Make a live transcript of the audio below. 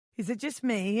Is it just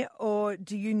me, or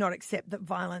do you not accept that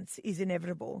violence is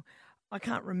inevitable? I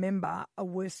can't remember a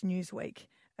worse news week.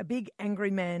 A big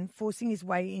angry man forcing his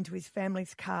way into his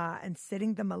family's car and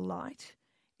setting them alight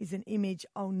is an image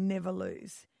I'll never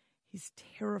lose. His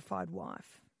terrified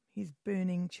wife, his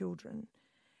burning children.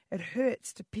 It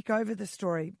hurts to pick over the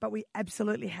story, but we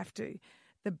absolutely have to.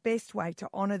 The best way to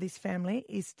honour this family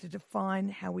is to define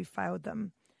how we failed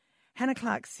them. Hannah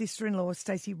Clark's sister-in-law,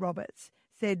 Stacey Roberts,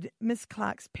 said Miss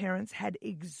Clark's parents had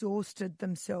exhausted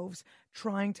themselves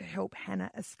trying to help Hannah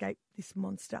escape this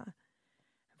monster.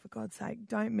 For God's sake,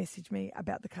 don't message me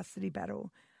about the custody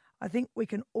battle. I think we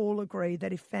can all agree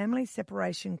that if family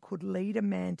separation could lead a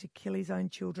man to kill his own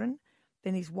children,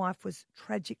 then his wife was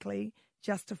tragically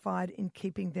justified in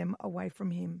keeping them away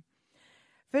from him.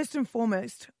 First and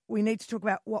foremost, we need to talk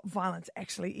about what violence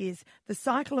actually is. The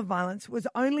cycle of violence was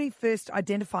only first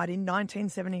identified in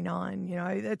 1979. You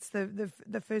know, that's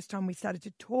the first time we started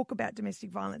to talk about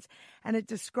domestic violence. And it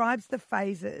describes the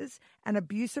phases an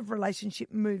abusive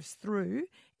relationship moves through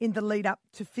in the lead up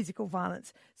to physical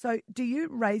violence. So do you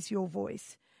raise your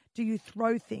voice? Do you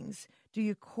throw things? Do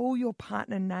you call your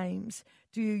partner names?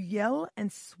 Do you yell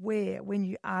and swear when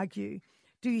you argue?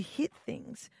 Do you hit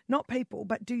things? Not people,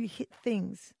 but do you hit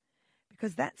things?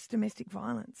 Because that's domestic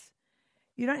violence.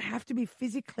 You don't have to be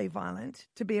physically violent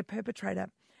to be a perpetrator.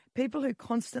 People who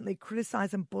constantly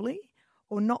criticise and bully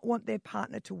or not want their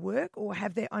partner to work or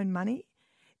have their own money,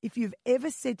 if you've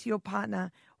ever said to your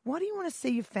partner, why do you want to see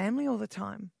your family all the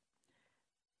time?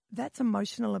 That's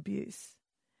emotional abuse.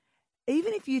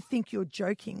 Even if you think you're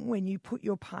joking when you put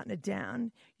your partner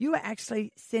down, you are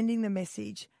actually sending the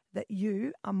message that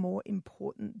you are more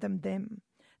important than them,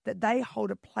 that they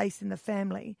hold a place in the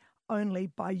family only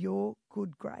by your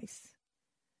good grace.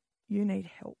 You need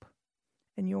help,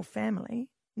 and your family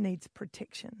needs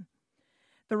protection.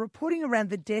 The reporting around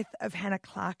the death of Hannah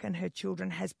Clark and her children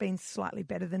has been slightly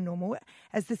better than normal.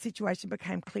 As the situation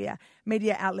became clear,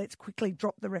 media outlets quickly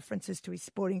dropped the references to his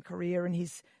sporting career and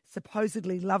his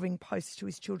supposedly loving posts to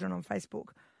his children on Facebook.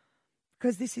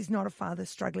 Because this is not a father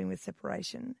struggling with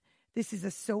separation. This is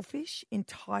a selfish,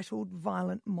 entitled,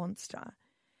 violent monster.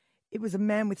 It was a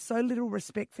man with so little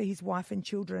respect for his wife and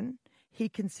children, he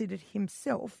considered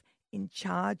himself in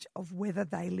charge of whether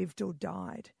they lived or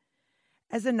died.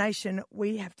 As a nation,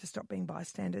 we have to stop being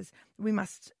bystanders. We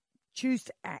must choose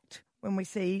to act when we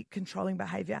see controlling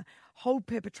behaviour, hold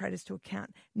perpetrators to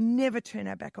account, never turn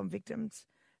our back on victims.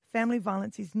 Family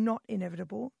violence is not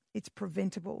inevitable, it's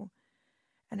preventable.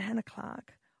 And Hannah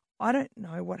Clark, I don't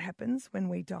know what happens when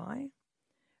we die,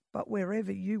 but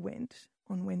wherever you went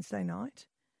on Wednesday night,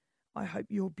 I hope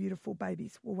your beautiful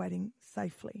babies were waiting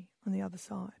safely on the other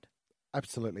side.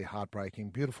 Absolutely heartbreaking.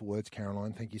 Beautiful words,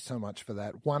 Caroline. Thank you so much for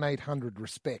that.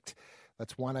 1-800-RESPECT.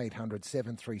 That's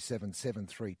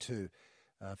 1-800-737-732.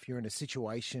 If you're in a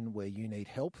situation where you need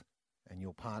help and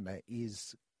your partner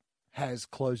has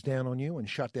closed down on you and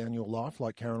shut down your life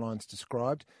like Caroline's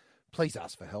described, please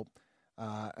ask for help.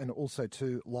 And also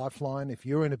to Lifeline, if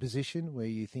you're in a position where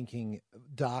you're thinking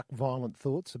dark, violent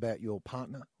thoughts about your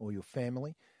partner or your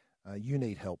family, you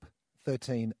need help.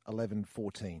 13 11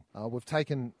 14. We've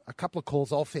taken a couple of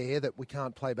calls off air that we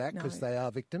can't play back because they are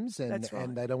victims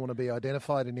and they don't want to be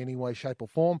identified in any way, shape or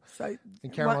form. So,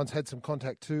 and Caroline's had some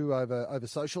contact too over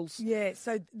socials. Yeah,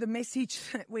 so the message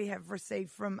that we have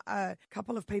received from a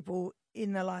couple of people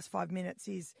in the last 5 minutes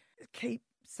is keep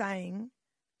saying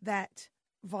that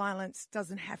violence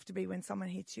doesn't have to be when someone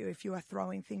hits you. If you are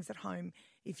throwing things at home,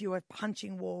 if you are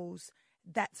punching walls,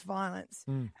 that's violence.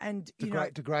 And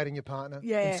degrading your partner,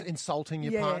 insulting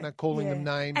your Yeah, partner, calling them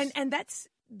names. And that's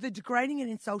the degrading and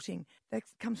insulting that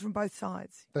comes from both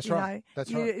sides. That's right.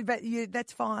 That's right. But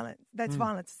that's violent. That's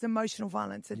violence. It's emotional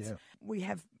violence. We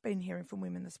have been hearing from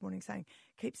women this morning saying,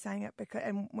 keep saying it.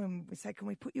 And when we say, can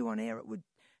we put you on air? It would,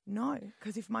 no,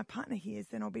 because if my partner hears,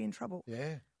 then I'll be in trouble.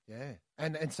 Yeah. Yeah,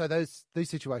 and so these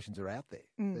situations are out there.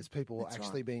 There's people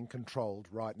actually being controlled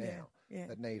right now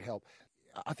that need help.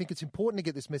 I think it's important to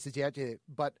get this message out there,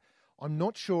 but I'm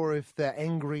not sure if the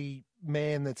angry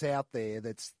man that's out there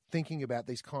that's thinking about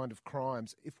these kind of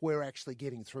crimes, if we're actually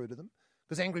getting through to them.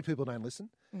 Because angry people don't listen.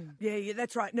 Yeah,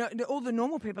 that's right. No, all the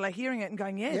normal people are hearing it and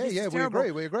going, this is we terrible.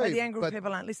 agree. But the angry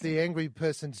people aren't listening. The angry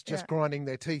person's just grinding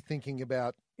their teeth thinking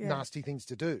about nasty things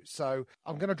to do. So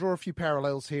I'm going to draw a few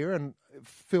parallels here and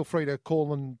feel free to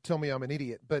call and tell me I'm an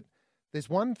idiot. But there's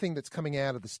one thing that's coming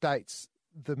out of the States,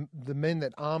 the men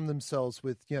that arm themselves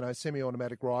with,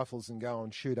 semi-automatic rifles and go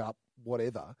and shoot up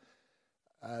whatever.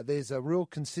 There's a real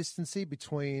consistency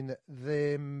between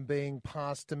them being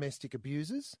past domestic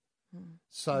abusers.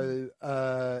 So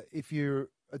if you're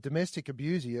a domestic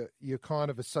abuser, you're kind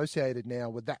of associated now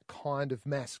with that kind of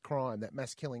mass crime, that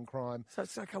mass killing crime. So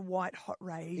it's like a white hot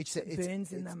rage that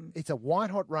burns in them. It's a white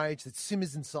hot rage that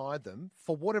simmers inside them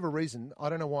for whatever reason. I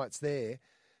don't know why it's there.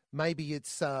 Maybe it's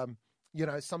some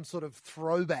sort of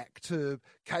throwback to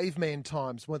caveman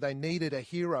times where they needed a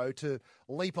hero to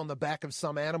leap on the back of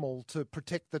some animal to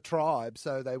protect the tribe,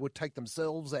 so they would take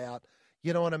themselves out.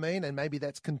 You know what I mean? And maybe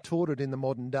that's contorted in the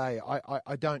modern day.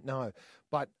 I don't know.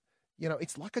 But,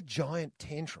 it's like a giant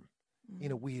tantrum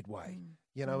in a weird way.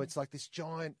 It's like this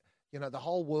giant, the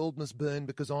whole world must burn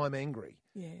because I'm angry.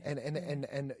 Yeah.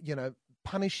 And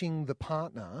punishing the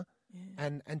partner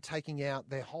and taking out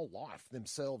their whole life,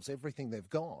 themselves, everything they've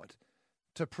got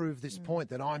to prove this point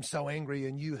that I'm so angry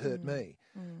and you hurt me.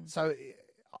 So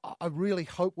I really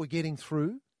hope we're getting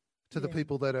through to the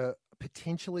people that are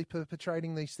potentially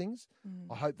perpetrating these things.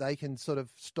 I hope they can sort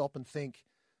of stop and think,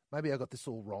 maybe I got this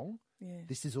all wrong. Yeah.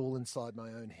 This is all inside my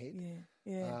own head.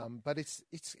 But it's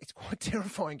quite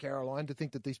terrifying, Caroline, to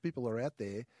think that these people are out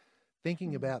there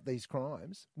thinking about these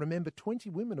crimes. Remember, 20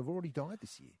 women have already died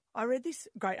this year. I read this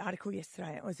great article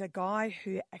yesterday. It was a guy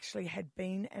who actually had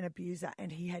been an abuser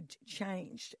and he had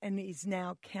changed and is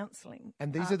now counselling.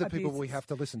 And these are the people we have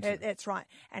to listen to. That's right.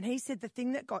 And he said the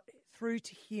thing that got through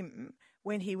to him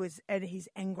when he was at his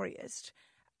angriest,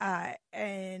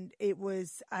 and it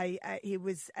was he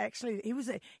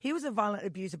was a violent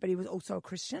abuser, but he was also a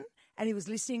Christian, and he was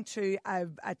listening to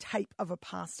a tape of a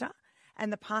pastor.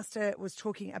 And the pastor was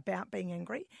talking about being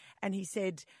angry. And he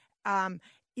said,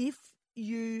 if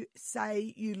you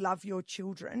say you love your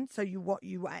children, so you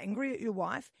are angry at your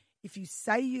wife, if you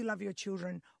say you love your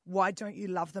children, why don't you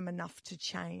love them enough to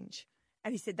change?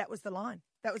 And he said that was the line.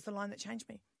 That was the line that changed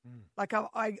me. Like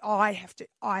I have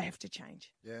to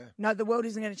change. Yeah. No, the world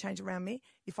isn't going to change around me.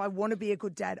 If I want to be a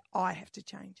good dad, I have to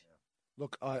change.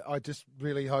 Look, I just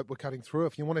really hope we're cutting through.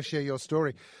 If you want to share your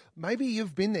story, maybe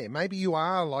you've been there. Maybe you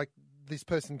are like this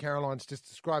person Caroline's just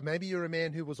described. Maybe you're a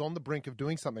man who was on the brink of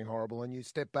doing something horrible and you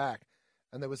step back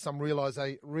and there was some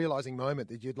realizing moment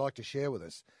that you'd like to share with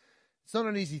us. It's not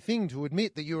an easy thing to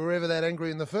admit that you were ever that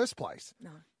angry in the first place.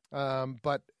 No.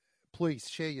 But please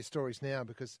share your stories now,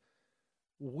 because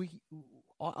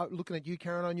looking at you,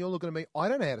 Caroline, you're looking at me. I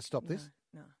don't know how to stop this.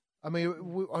 No. I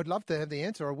mean, I'd love to have the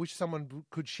answer. I wish someone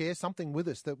could share something with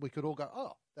us that we could all go,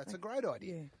 oh, that's a great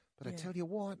idea. Yeah. But I tell you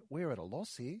what, we're at a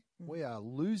loss here. We are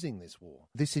losing this war.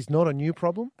 This is not a new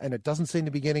problem, and it doesn't seem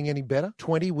to be getting any better.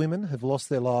 20 women have lost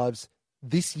their lives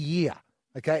this year.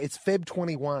 Okay, it's Feb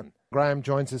 21. Graham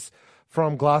joins us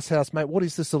from Glasshouse. Mate, what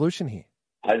is the solution here?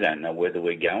 I don't know whether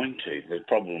we're going to. The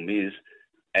problem is,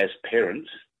 as parents,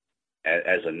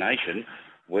 as a nation,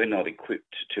 we're not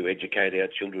equipped to educate our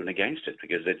children against it,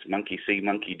 because it's monkey see,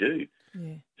 monkey do.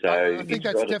 Yeah. So I think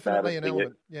that's definitely an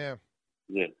element. Yeah.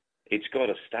 It's got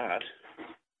to start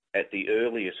at the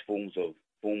earliest forms of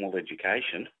formal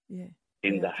education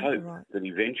in the hope that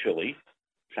eventually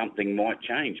something might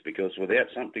change, because without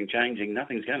something changing,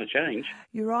 nothing's going to change.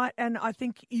 You're right. And I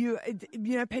think,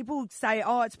 people say,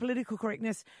 oh, it's political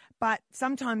correctness, but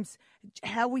sometimes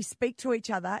how we speak to each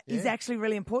other is actually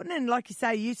really important. And like you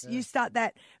say, you start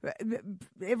that,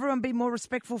 everyone be more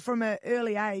respectful from an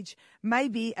early age.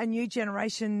 Maybe a new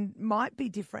generation might be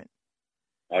different.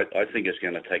 I think it's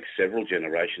going to take several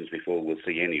generations before we'll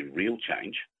see any real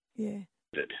change. Yeah.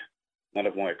 One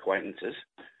of my acquaintances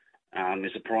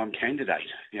is a prime candidate.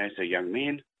 He's a young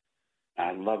man,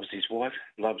 loves his wife,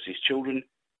 loves his children.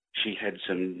 She had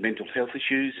some mental health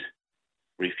issues,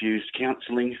 refused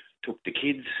counselling, took the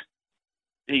kids.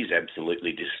 He's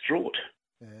absolutely distraught.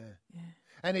 Yeah.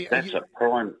 And that's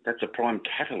a prime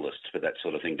catalyst for that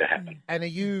sort of thing to happen. And are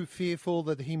you fearful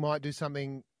that he might do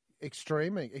something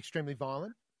extremely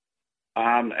violent?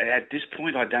 At this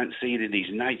point, I don't see it in his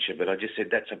nature, but I just said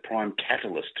that's a prime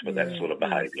catalyst for that sort of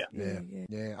behaviour.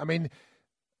 Yeah. I mean,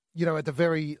 at the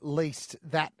very least,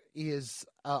 that is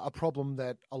a problem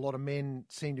that a lot of men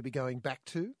seem to be going back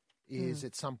to, is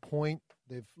at some point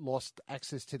they've lost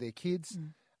access to their kids,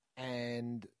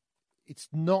 and it's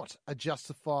not a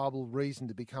justifiable reason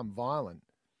to become violent,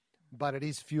 but it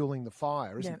is fueling the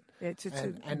fire, isn't it?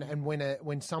 And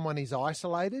when someone is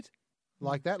isolated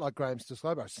like that, like Graham's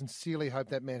described, I sincerely hope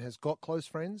that man has got close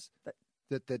friends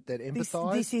that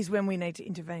empathise. This is when we need to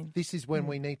intervene. This is when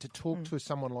we need to talk to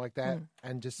someone like that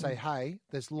and just say, hey,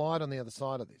 there's light on the other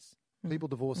side of this. People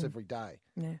divorce every day.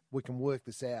 Yeah. We can work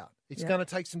this out. It's going to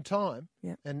take some time,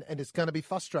 and it's going to be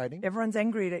frustrating. Everyone's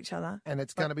angry at each other. And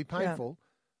it's going to be painful.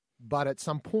 But at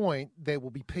some point, there will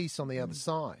be peace on the other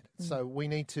side. So we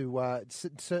need to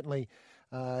certainly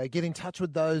get in touch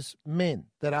with those men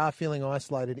that are feeling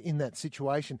isolated in that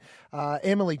situation.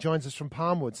 Emily joins us from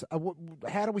Palmwoods.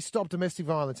 How do we stop domestic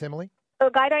violence, Emily?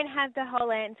 Look, I don't have the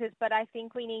whole answers, but I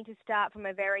think we need to start from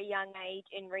a very young age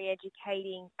in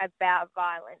re-educating about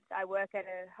violence. I work at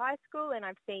a high school and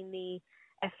I've seen the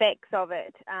effects of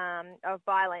it, of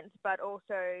violence, but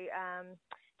also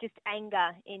just anger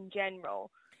in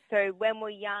general. So when we're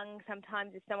young,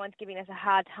 sometimes if someone's giving us a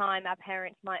hard time, our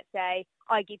parents might say,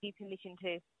 I give you permission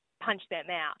to punch them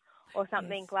out or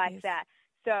something that.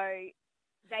 So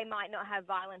they might not have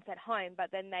violence at home, but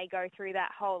then they go through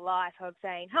that whole life of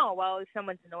saying, oh, well, if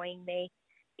someone's annoying me,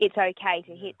 it's okay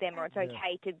to hit them or it's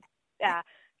okay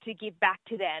to give back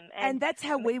to them. And that's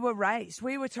how we were raised.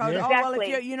 We were told, Exactly. oh,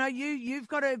 well, if you've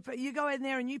got to, you go in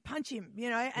there and you punch him,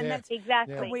 and that's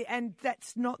exactly. And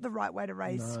that's not the right way to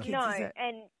raise kids, is it?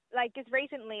 And like just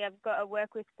recently I've got to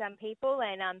work with some people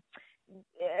and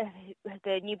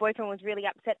the new boyfriend was really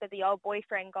upset that the old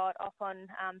boyfriend got off on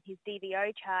his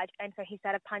DVO charge, and so he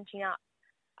started punching up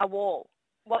a wall.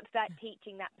 What's that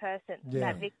teaching that person,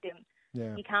 that victim?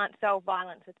 Yeah. You can't solve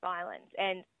violence with violence.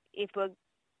 And if we're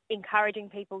encouraging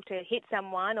people to hit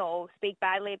someone or speak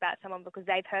badly about someone because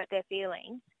they've hurt their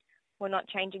feelings, we're not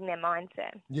changing their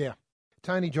mindset. Yeah.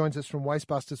 Tony joins us from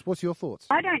Wastebusters. What's your thoughts?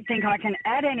 I don't think I can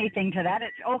add anything to that.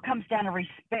 It all comes down to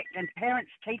respect and parents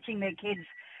teaching their kids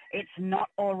it's not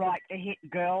all right to hit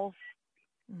girls.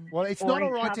 Well, it's not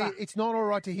all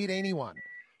right to hit anyone.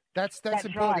 That's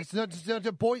important. Right. It's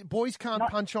not, boys can't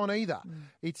punch on either.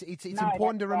 It's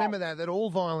important to remember that all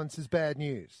violence is bad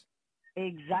news.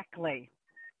 Exactly.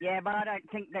 Yeah, but I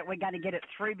don't think that we're going to get it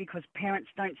through because parents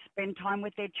don't spend time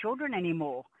with their children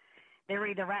anymore. They're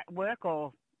either at work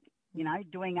or,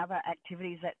 doing other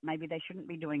activities that maybe they shouldn't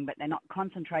be doing, but they're not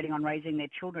concentrating on raising their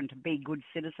children to be good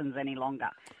citizens any longer.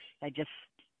 They just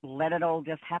let it all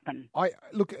just happen.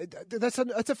 Look, that's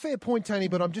a fair point, Tony,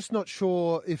 but I'm just not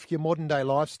sure if your modern day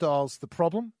lifestyle's the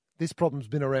problem. This problem's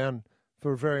been around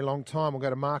for a very long time. We'll go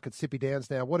to Mark at Sippy Downs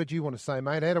now. What did you want to say,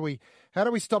 mate? How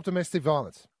do we stop domestic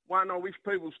violence? One, I wish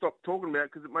people stop talking about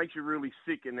it because it makes you really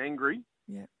sick and angry.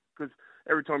 Yeah. Because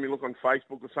every time you look on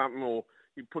Facebook or something, or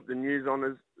you put the news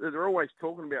on, they're always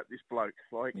talking about this bloke.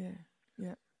 Like,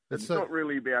 it's not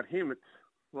really about him. It's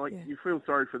like you feel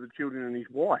sorry for the children and his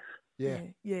wife. Yeah.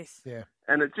 Yes. Yeah.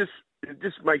 And it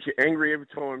just makes you angry every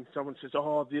time someone says,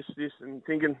 oh, this, and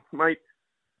thinking, mate,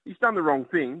 he's done the wrong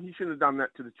thing. He shouldn't have done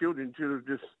that to the children. He should have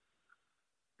just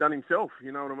done himself,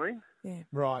 you know what I mean? Yeah.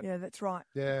 Right. Yeah, that's right.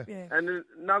 Yeah. And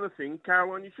another thing,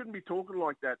 Caroline, you shouldn't be talking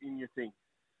like that in your thing.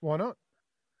 Why not?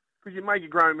 Because you make a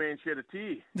grown man shed a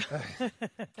tear.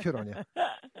 Good on you.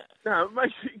 No, it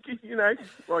makes you,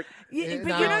 like... Yeah,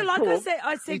 but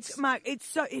I said, Mark,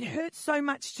 it hurts so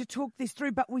much to talk this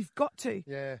through, but we've got to.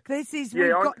 Yeah. We've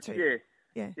got to.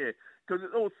 Yeah. Because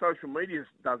all social media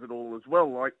does it all as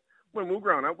well. Like, when we were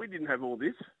growing up, we didn't have all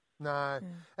this. No. Yeah.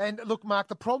 And look, Mark,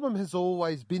 the problem has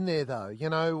always been there,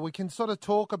 though. We can sort of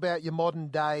talk about your modern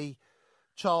day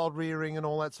child rearing and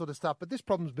all that sort of stuff, but this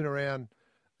problem's been around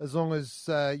as long as,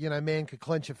 man could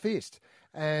clench a fist.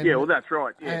 And, yeah, well, that's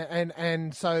right. Yeah.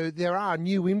 And so there are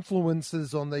new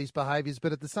influences on these behaviours,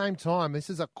 but at the same time, this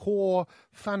is a core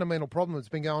fundamental problem that's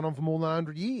been going on for more than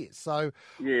 100 years. So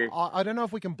I don't know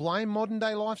if we can blame modern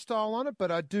day lifestyle on it, but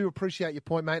I do appreciate your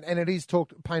point, mate. And it is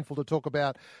painful to talk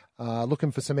about.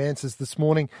 Looking for some answers this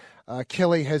morning.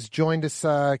 Kelly has joined us.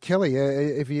 Kelly,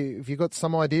 have you got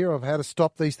some idea of how to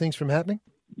stop these things from happening?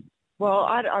 Well,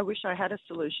 I wish I had a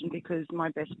solution because my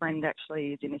best friend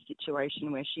actually is in a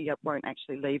situation where she won't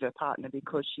actually leave her partner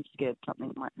because she's scared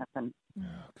something might happen. Oh,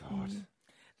 God.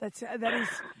 That is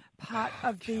part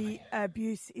of the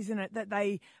abuse, isn't it? That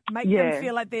they make them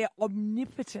feel like they're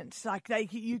omnipotent, like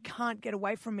you can't get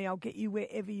away from me. I'll get you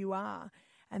wherever you are,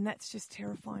 and that's just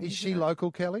terrifying. Is she local,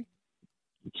 Kelly?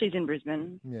 She's in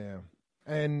Brisbane. Yeah.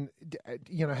 And,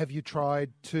 have you tried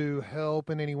to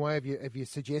help in any way? Have you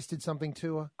suggested something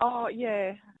to her? Oh,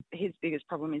 yeah. His biggest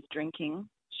problem is drinking.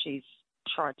 She's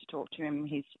tried to talk to him.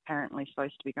 He's apparently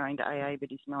supposed to be going to AA, but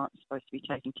he's not. Supposed to be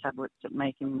taking tablets that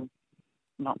make him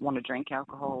not want to drink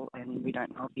alcohol, and we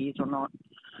don't know if he is or not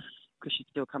because she's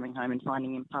still coming home and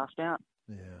finding him passed out.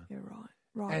 Yeah. You're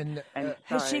right. And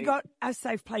has she got a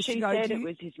safe place to go? She said it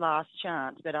was his last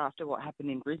chance, but after what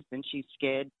happened in Brisbane, she's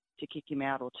scared to kick him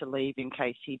out or to leave in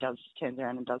case he turns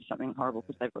around and does something horrible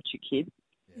because they've got your kid.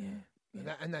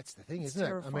 Yeah. And that's the thing, isn't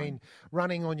it? I mean,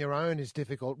 running on your own is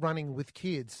difficult. Running with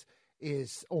kids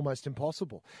is almost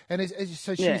impossible. And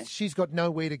she's got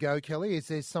nowhere to go, Kelly. Is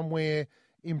there somewhere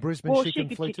in Brisbane she can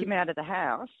flee to? Well, she could kick him out of the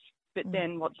house, but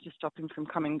then what's to stop him from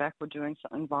coming back or doing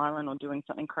something violent or doing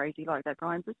something crazy like that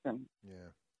guy in Brisbane? Yeah.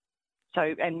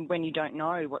 So, and when you don't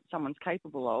know what someone's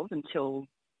capable of until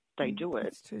they do it,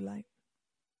 it's too late.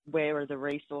 Where are the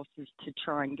resources to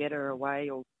try and get her away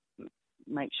or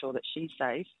make sure that she's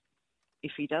safe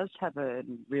if he does have a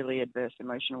really adverse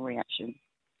emotional reaction?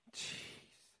 Jeez.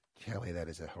 Kelly, that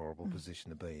is a horrible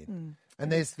position to be in.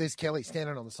 And there's Kelly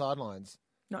standing on the sidelines.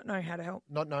 Not knowing how to help.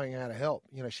 Not knowing how to help.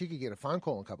 You know, she could get a phone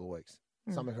call in a couple of weeks.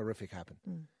 Something horrific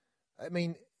happened. I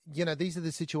mean, you know, these are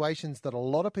the situations that a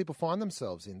lot of people find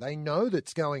themselves in. They know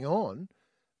that's going on,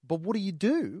 but what do you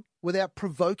do without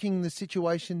provoking the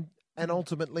situation and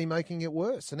ultimately making it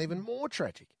worse and even more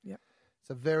tragic? Yep. It's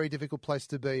a very difficult place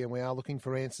to be, and we are looking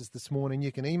for answers this morning.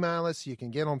 You can email us, you can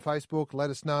get on Facebook,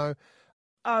 let us know.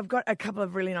 I've got a couple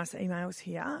of really nice emails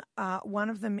here. One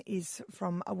of them is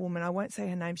from a woman. I won't say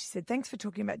her name. She said, thanks for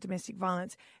talking about domestic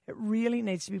violence. It really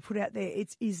needs to be put out there.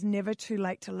 It is never too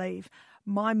late to leave.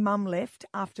 My mum left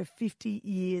after 50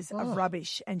 years of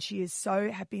rubbish, and she is so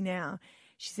happy now.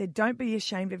 She said, don't be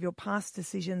ashamed of your past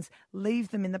decisions. Leave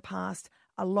them in the past,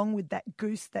 along with that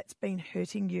goose that's been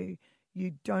hurting you.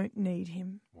 You don't need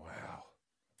him. Wow.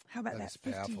 How about that?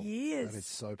 50 powerful. years. That is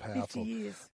so powerful. 50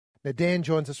 years. Now, Dan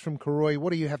joins us from Karoi.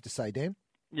 What do you have to say, Dan?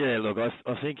 Yeah, look,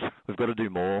 I think we've got to do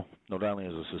more, not only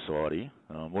as a society.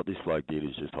 What this bloke did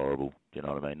is just horrible. Do you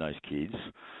know what I mean? Those kids,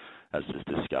 that's just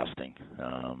disgusting.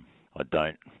 I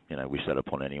don't, wish that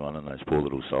upon anyone, and those poor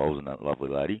little souls and that lovely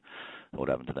lady. What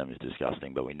happened to them is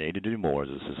disgusting. But we need to do more as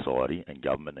a society, and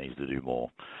government needs to do more.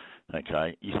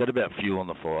 Okay, you said about fuel on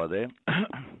the fire there.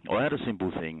 I had a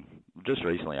simple thing just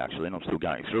recently, actually, and I'm still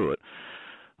going through it.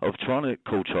 I was trying to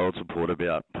call child support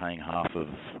about paying half of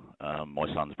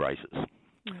my son's braces.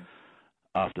 Yeah.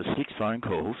 After 6 phone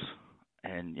calls,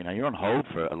 and you're on hold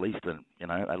for at least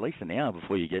an hour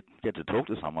before you get to talk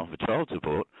to someone for child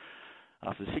support.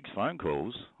 After 6 phone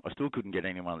calls, I still couldn't get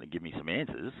anyone to give me some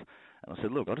answers. And I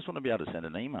said, look, I just want to be able to send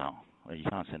an email. Well, you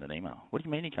can't send an email. What do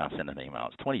you mean you can't send an email?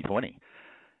 It's 2020.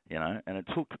 And it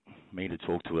took me to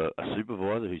talk to a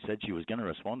supervisor who said she was going to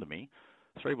respond to me.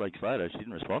 3 weeks later, she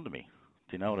didn't respond to me.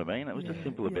 Do you know what I mean? It was just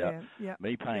simple about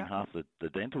me paying half the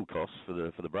dental costs for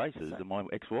the braces and my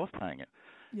ex-wife paying it.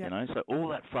 So all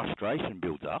that frustration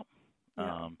builds up.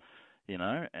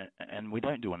 And we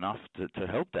don't do enough to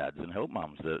help dads and help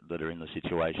mums that are in the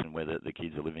situation where the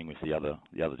kids are living with the other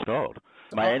child.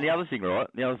 And the other thing,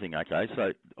 okay,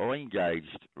 so I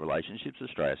engaged Relationships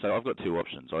Australia. So I've got 2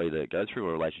 options. I either go through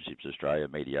a Relationships Australia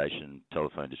mediation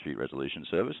telephone dispute resolution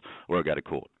service, or I go to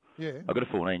court. Yeah. I've got a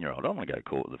 14-year-old. I don't want to go to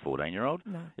court with a 14-year-old.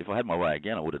 No. If I had my way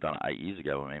again, I would have done it 8 years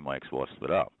ago when me and my ex-wife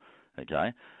split up.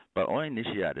 Okay? But I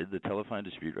initiated the telephone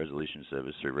dispute resolution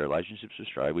service through Relationships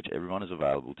Australia, which everyone is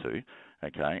available to,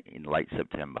 okay, in late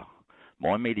September.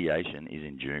 My mediation is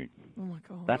in June. Oh, my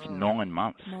God. That's 9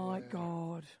 months. My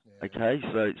God. Okay,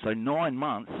 so 9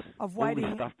 months of waiting. All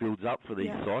this stuff builds up for these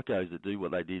psychos that do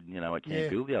what they did, at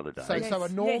Camp Hill the other day. So a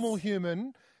normal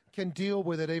human can deal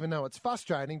with it even though it's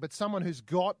frustrating, but someone who's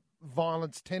got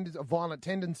violent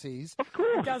tendencies, of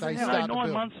course, they start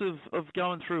 9 months of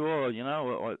going through.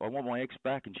 I want my ex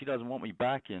back, and she doesn't want me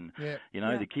back, and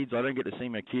the kids, I don't get to see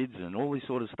my kids, and all this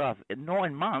sort of stuff. In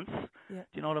 9 months, do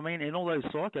you know what I mean? And all those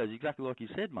psychos, exactly like you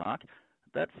said, Mark,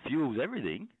 that fuels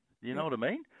everything. You know what I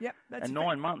mean? Yep. That's and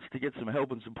 9 months to get some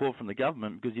help and support from the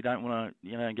government because you don't want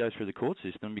to, go through the court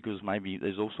system because maybe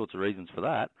there's all sorts of reasons for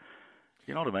that.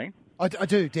 You know what I mean? I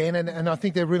do, Dan, and I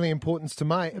think they're really important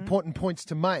points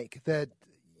to make that,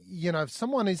 if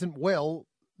someone isn't well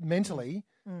mentally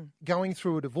going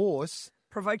through a divorce...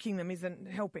 Provoking them isn't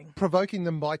helping. Provoking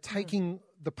them by taking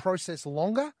the process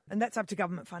longer. And that's up to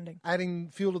government funding. Adding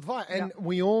fuel to the fire. And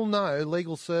we all know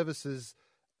legal services,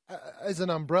 as an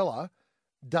umbrella,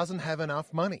 doesn't have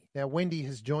enough money. Now, Wendy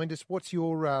has joined us. What's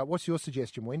your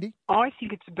suggestion, Wendy? I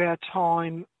think it's about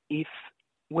time if...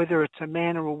 whether it's a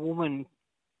man or a woman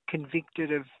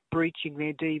convicted of breaching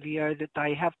their DVO, that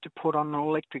they have to put on an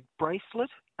electric bracelet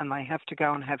and they have to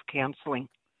go and have counselling.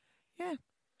 Yeah.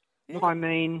 I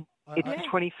mean, it's the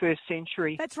 21st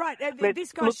century. That's right.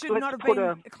 This guy should not have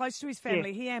been close to his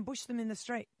family. He ambushed them in the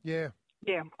street. Yeah.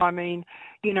 Yeah, I mean,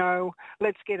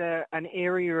 let's get an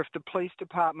area of the police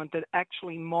department that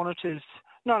actually monitors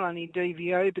not only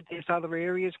DVO, but there's other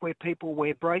areas where people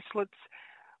wear bracelets.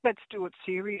 Let's do it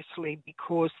seriously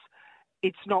because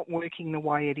it's not working the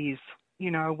way it is.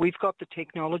 We've got the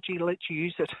technology. Let's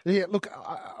use it. Yeah, look,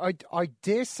 I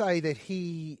dare say that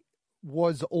he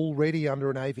was already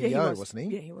under an AVO, wasn't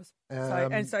he? Yeah, he was.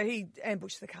 So he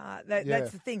ambushed the car.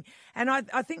 That's the thing. And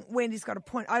I think Wendy's got a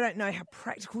point. I don't know how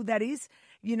practical that is.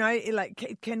 You know,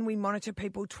 like, can we monitor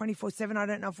people 24/7? I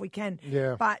don't know if we can.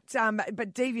 Yeah. But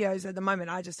DVOs at the moment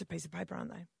are just a piece of paper,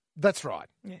 aren't they? That's right.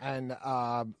 Yeah.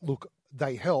 And look,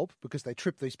 they help because they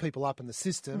trip these people up in the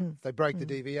system. They break the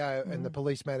DVO and the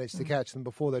police manage to catch them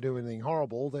before they do anything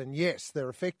horrible. Then, yes, they're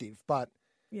effective. But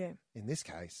in this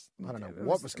case, I don't know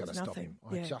what was going to stop him.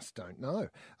 I just don't know.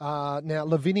 Now,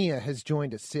 Lavinia has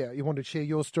joined us. You want to share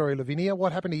your story, Lavinia?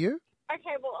 What happened to you?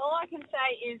 Okay, well, all I can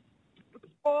say is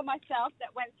for myself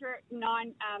that went through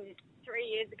 3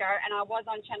 years ago, and I was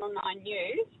on Channel 9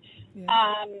 News.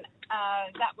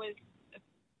 That was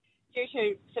due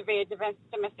to severe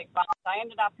domestic violence. I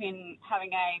ended up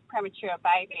having a premature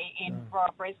baby in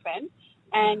Royal Brisbane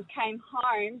and came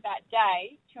home that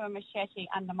day to a machete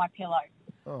under my pillow.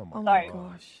 Oh, my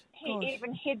gosh. He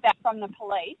even hid that from the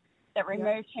police that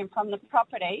removed him from the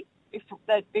property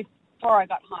before I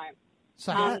got home.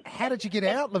 So how did you get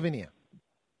out, Lavinia?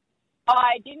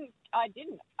 I didn't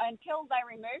until they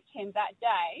removed him that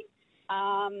day.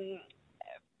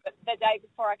 The day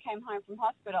before I came home from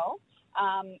hospital,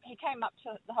 he came up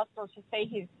to the hospital to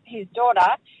see his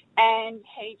daughter, and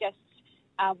he just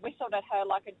whistled at her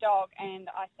like a dog. And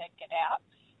I said, "Get out!"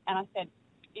 And I said,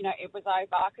 "You know, it was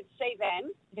over." I could see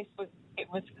then it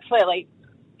was clearly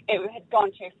it had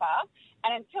gone too far.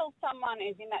 And until someone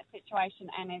is in that situation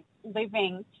and is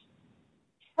living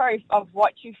proof of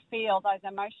what you feel, those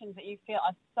emotions that you feel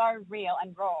are so real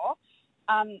and raw,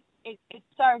 it's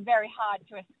so very hard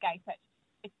to escape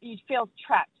it. You feel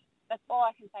trapped. That's all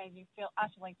I can say is you feel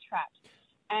utterly trapped.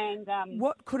 And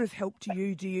what could have helped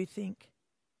you, do you think?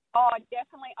 Oh,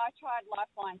 definitely. I tried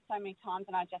Lifeline so many times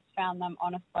and I just found them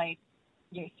honestly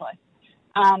useless.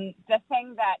 The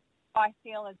thing that I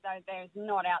feel as though there's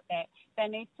not out there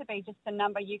needs to be just a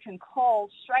number you can call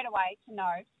straight away to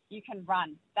know you can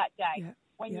run that day. Yeah.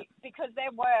 Because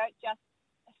there were just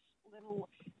little,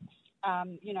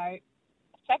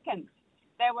 seconds.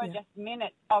 There were just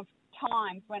minutes of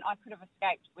times when I could have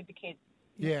escaped with the kids.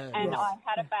 Yeah. And I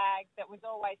had a bag that was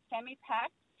always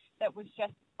semi-packed, that was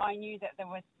just, I knew that there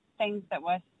were things that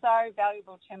were so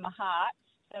valuable to my heart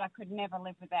that I could never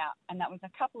live without. And that was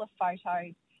a couple of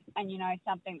photos and,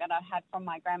 something that I had from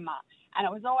my grandma. And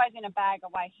it was always in a bag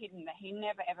away hidden that he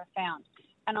never, ever found.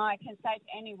 And I can say to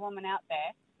any woman out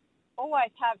there,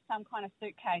 always have some kind of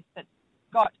suitcase that's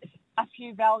got a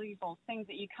few valuable things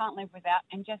that you can't live without,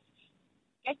 and just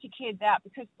get your kids out,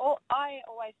 because I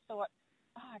always thought,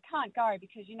 I can't go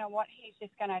because you know what, he's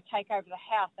just going to take over the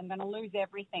house. I'm going to lose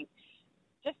everything.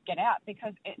 Just get out,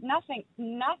 because nothing,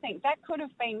 that could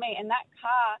have been me. And that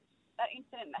car, that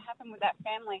incident that happened with that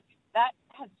family, that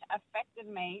has affected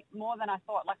me more than I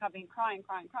thought. Like, I've been crying,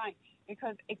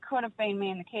 because it could have been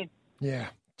me and the kids. Yeah,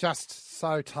 just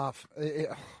so tough.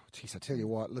 Geez, I tell you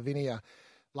what, Lavinia,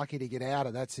 lucky to get out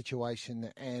of that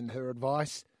situation, and her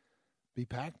advice, be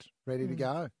packed, ready to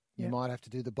go. You might have to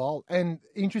do the bolt. And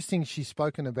interesting, she's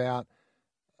spoken about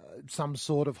some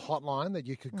sort of hotline that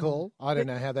you could call. I don't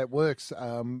know how that works,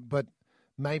 but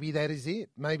maybe that is it.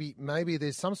 Maybe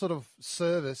there's some sort of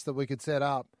service that we could set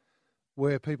up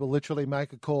where people literally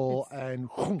make a call and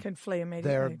can flee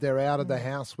immediately. They're out of the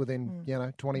house within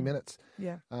 20 minutes.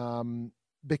 Yeah.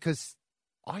 Because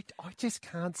I just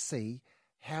can't see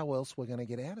how else we're going to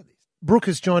get out of this. Brooke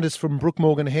has joined us from Brooke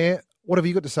Morgan Hair. What have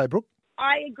you got to say, Brooke?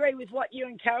 I agree with what you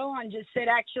and Caroline just said,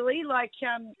 actually.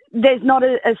 There's not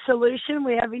a solution.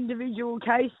 We have individual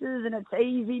cases, and it's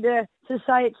easy to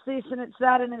say it's this and it's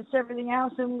that and it's everything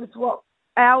else. And with what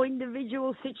our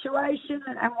individual situation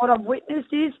and what I've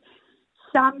witnessed is,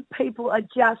 some people are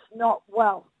just not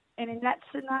well. And in that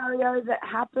scenario that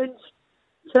happened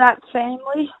to that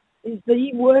family is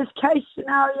the worst case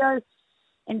scenario.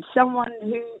 And someone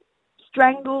who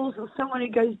strangles or someone who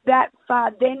goes that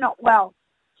far, they're not well.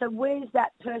 So where's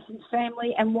that person's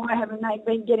family, and why haven't they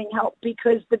been getting help?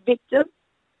 Because the victim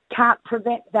can't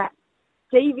prevent that.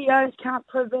 DVOs can't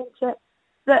prevent it.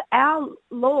 Our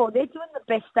law, they're doing the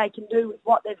best they can do with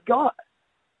what they've got.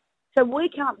 So we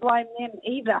can't blame them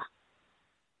either.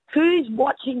 Who's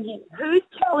watching him? Who's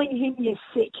telling him you're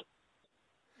sick?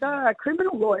 So our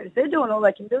criminal lawyers, they're doing all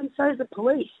they can do, and so is the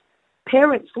police.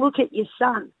 Parents, look at your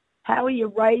son. How are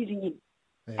you raising him?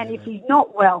 Yeah. And if he's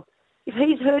not well, if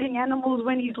he's hurting animals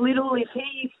when he's little, if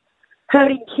he's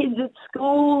hurting kids at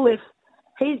school, if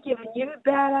he's giving you a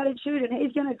bad attitude and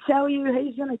he's going to tell you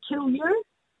he's going to kill you,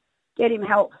 get him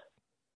help.